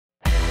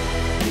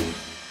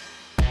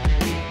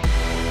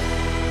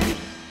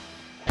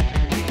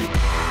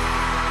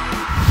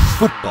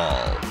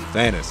Football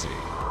Fantasy.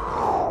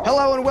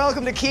 Hello and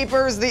welcome to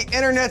Keepers, the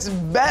internet's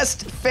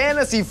best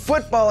fantasy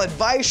football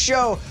advice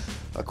show,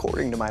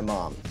 according to my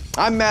mom.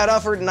 I'm Matt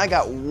Ufford, and I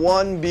got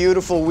one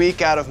beautiful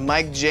week out of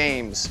Mike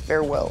James.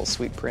 Farewell,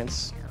 sweet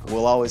prince.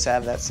 We'll always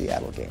have that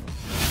Seattle game.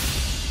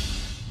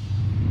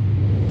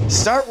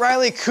 Start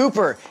Riley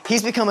Cooper.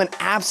 He's become an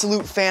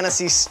absolute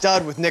fantasy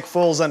stud with Nick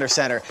Foles under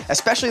center,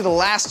 especially the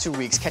last 2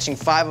 weeks, catching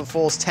 5 of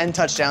Foles' 10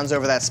 touchdowns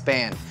over that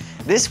span.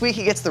 This week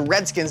he gets the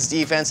Redskins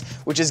defense,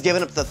 which has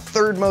given up the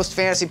 3rd most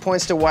fantasy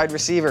points to wide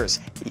receivers.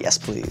 Yes,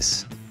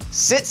 please.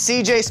 Sit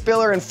CJ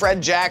Spiller and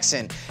Fred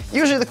Jackson.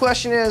 Usually the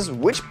question is,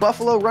 which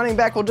Buffalo running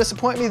back will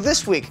disappoint me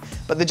this week?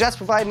 But the Jets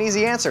provide an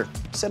easy answer.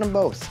 Sit them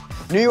both.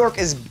 New York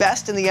is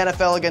best in the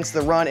NFL against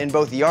the run in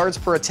both yards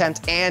per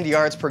attempt and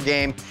yards per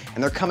game,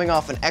 and they're coming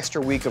off an extra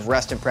week of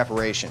rest and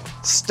preparation.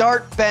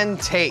 Start Ben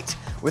Tate.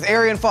 With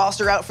Arian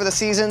Foster out for the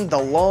season, the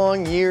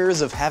long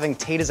years of having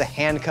Tate as a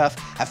handcuff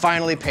have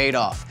finally paid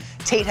off.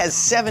 Tate has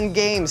 7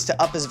 games to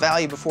up his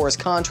value before his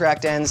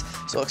contract ends,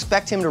 so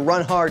expect him to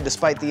run hard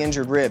despite the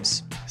injured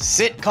ribs.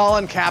 Sit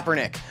Colin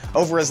Kaepernick.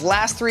 Over his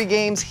last 3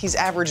 games, he's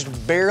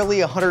averaged barely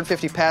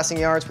 150 passing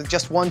yards with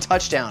just 1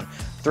 touchdown.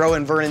 Throw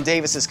in Vernon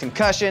Davis's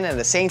concussion and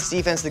a Saints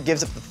defense that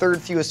gives up the 3rd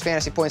fewest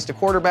fantasy points to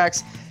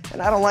quarterbacks,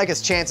 and I don't like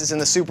his chances in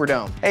the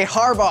Superdome. Hey,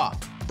 Harbaugh,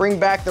 bring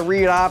back the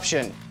read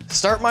option.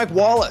 Start Mike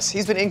Wallace.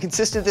 He's been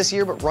inconsistent this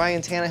year, but Ryan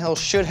Tannehill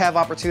should have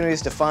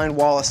opportunities to find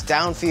Wallace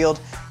downfield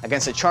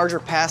against a Charger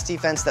pass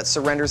defense that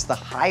surrenders the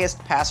highest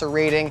passer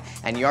rating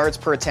and yards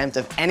per attempt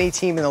of any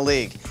team in the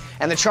league.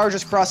 And the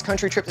Chargers'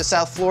 cross-country trip to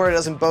South Florida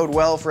doesn't bode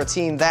well for a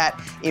team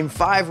that, in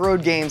 5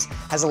 road games,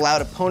 has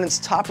allowed opponents'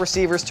 top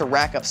receivers to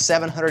rack up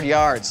 700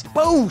 yards.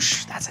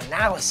 Boosh! That's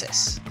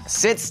analysis.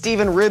 Sit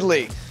Stephen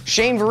Ridley.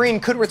 Shane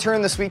Vereen could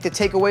return this week to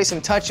take away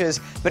some touches,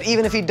 but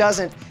even if he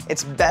doesn't,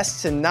 it's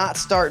best to not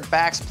start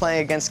backs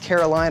playing against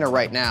Carolina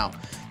right now.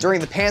 During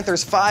the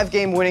Panthers'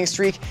 5-game winning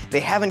streak, they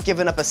haven't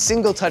given up a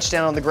single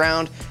touchdown on the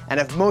ground and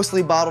have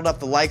mostly bottled up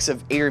the likes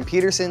of Adrian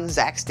Peterson,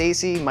 Zach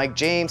Stacy, Mike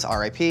James,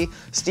 RIP,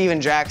 Steven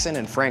Jackson,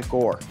 and Frank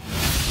Gore.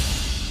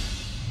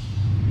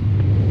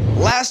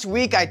 Last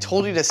week, I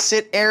told you to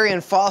sit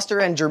Arian Foster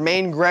and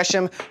Jermaine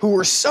Gresham, who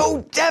were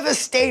so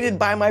devastated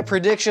by my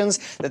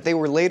predictions that they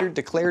were later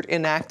declared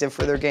inactive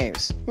for their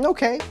games.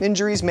 Okay,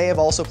 injuries may have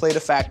also played a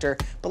factor,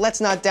 but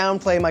let's not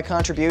downplay my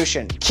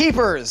contribution.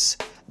 Keepers,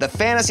 the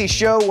fantasy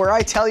show where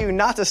I tell you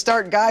not to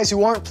start guys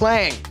who aren't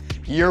playing.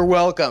 You're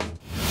welcome.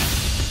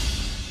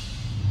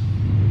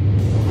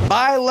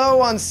 Buy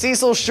low on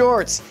Cecil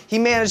Shorts. He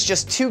managed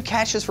just 2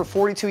 catches for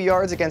 42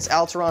 yards against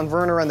Alteron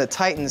Werner and the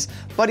Titans,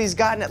 but he's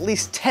gotten at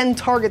least 10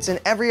 targets in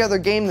every other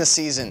game this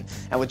season.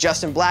 And with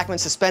Justin Blackmon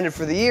suspended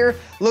for the year,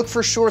 look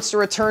for Shorts to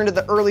return to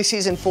the early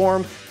season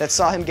form that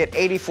saw him get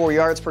 84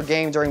 yards per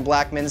game during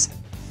Blackmon's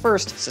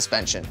first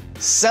suspension.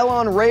 Sell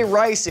on Ray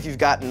Rice if you've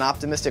got an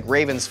optimistic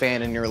Ravens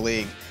fan in your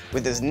league.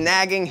 With his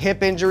nagging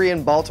hip injury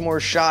and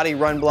Baltimore's shoddy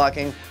run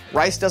blocking,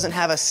 Rice doesn't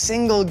have a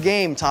single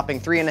game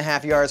topping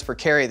 3.5 yards per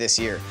carry this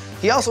year.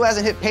 He also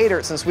hasn't hit pay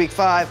dirt since week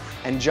 5,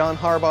 and John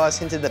Harbaugh has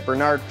hinted that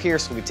Bernard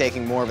Pierce will be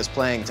taking more of his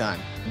playing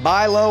time.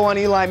 Buy low on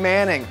Eli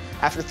Manning.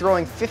 After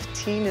throwing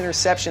 15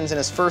 interceptions in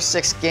his first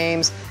 6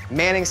 games,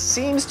 Manning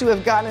seems to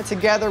have gotten it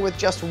together with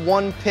just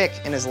 1 pick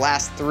in his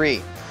last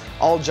 3.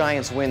 All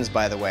Giants wins,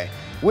 by the way.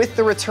 With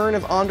the return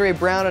of Andre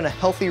Brown and a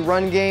healthy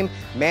run game,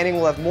 Manning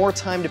will have more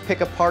time to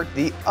pick apart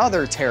the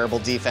other terrible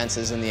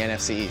defenses in the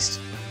NFC East.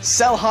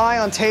 Sell high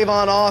on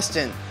Tavon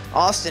Austin.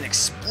 Austin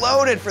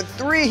exploded for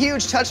 3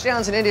 huge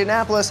touchdowns in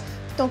Indianapolis.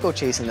 Don't go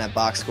chasing that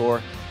box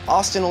score.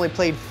 Austin only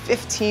played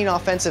 15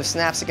 offensive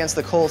snaps against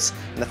the Colts,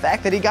 and the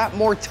fact that he got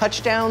more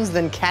touchdowns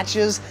than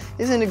catches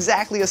isn't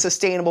exactly a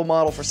sustainable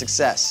model for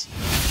success.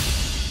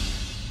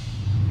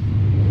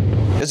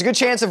 There's a good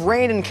chance of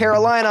rain in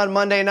Carolina on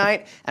Monday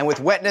night, and with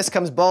wetness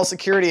comes ball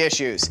security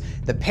issues.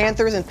 The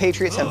Panthers and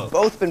Patriots have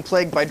both been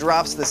plagued by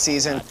drops this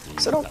season,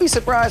 so don't be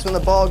surprised when the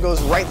ball goes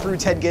right through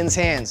Ted Ginn's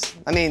hands.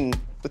 I mean,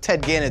 with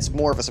Ted Ginn, it's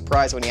more of a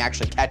surprise when he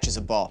actually catches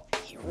a ball.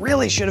 He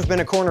really should have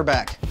been a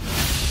cornerback.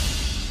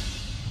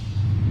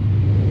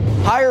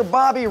 Hire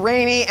Bobby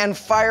Rainey and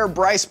fire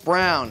Bryce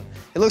Brown.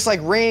 It looks like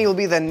Rainey will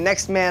be the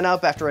next man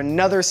up after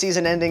another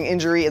season-ending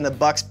injury in the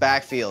Bucs'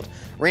 backfield.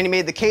 Rainey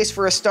made the case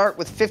for a start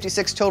with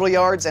 56 total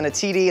yards and a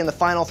TD in the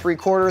final 3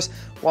 quarters,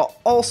 while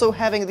also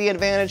having the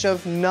advantage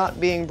of not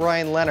being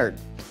Brian Leonard.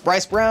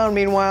 Bryce Brown,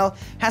 meanwhile,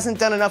 hasn't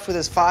done enough with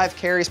his 5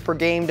 carries per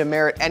game to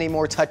merit any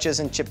more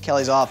touches in Chip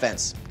Kelly's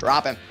offense.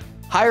 Drop him.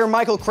 Hire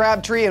Michael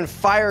Crabtree and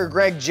fire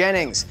Greg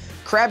Jennings.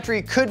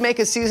 Crabtree could make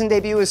his season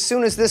debut as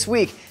soon as this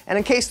week, and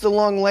in case the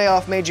long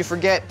layoff made you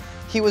forget,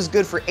 he was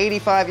good for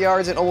 85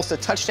 yards and almost a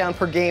touchdown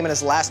per game in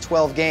his last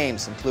 12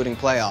 games, including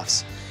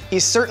playoffs.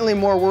 He's certainly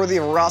more worthy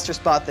of a roster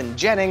spot than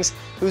Jennings,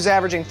 who's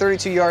averaging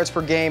 32 yards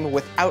per game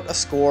without a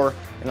score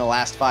in the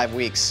last 5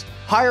 weeks.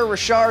 Hire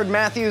Rashard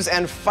Matthews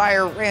and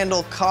fire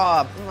Randall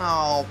Cobb.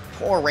 Oh,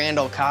 poor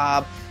Randall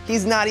Cobb.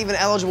 He's not even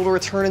eligible to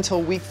return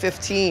until week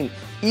 15.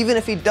 Even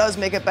if he does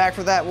make it back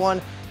for that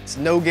one, it's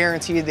no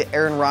guarantee that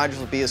Aaron Rodgers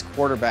will be his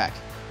quarterback.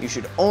 You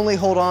should only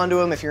hold on to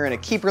him if you're in a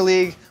keeper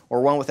league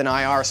or one with an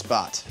IR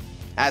spot.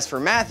 As for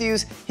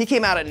Matthews, he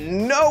came out of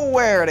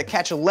nowhere to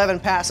catch 11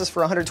 passes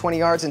for 120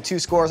 yards and 2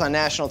 scores on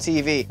national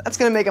TV. That's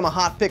going to make him a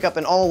hot pickup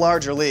in all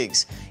larger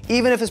leagues.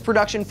 Even if his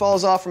production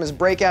falls off from his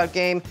breakout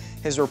game,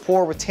 his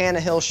rapport with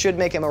Tannehill should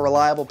make him a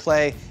reliable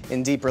play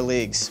in deeper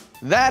leagues.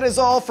 That is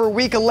all for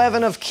Week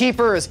 11 of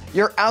Keepers,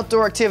 your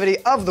outdoor activity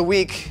of the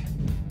week.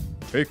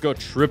 Take a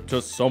trip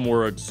to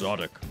somewhere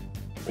exotic.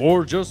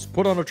 Or just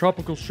put on a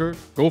tropical shirt,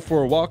 go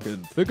for a walk,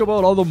 and think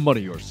about all the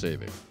money you're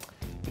saving.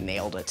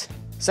 Nailed it.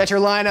 Set your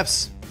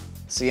lineups.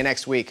 See you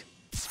next week.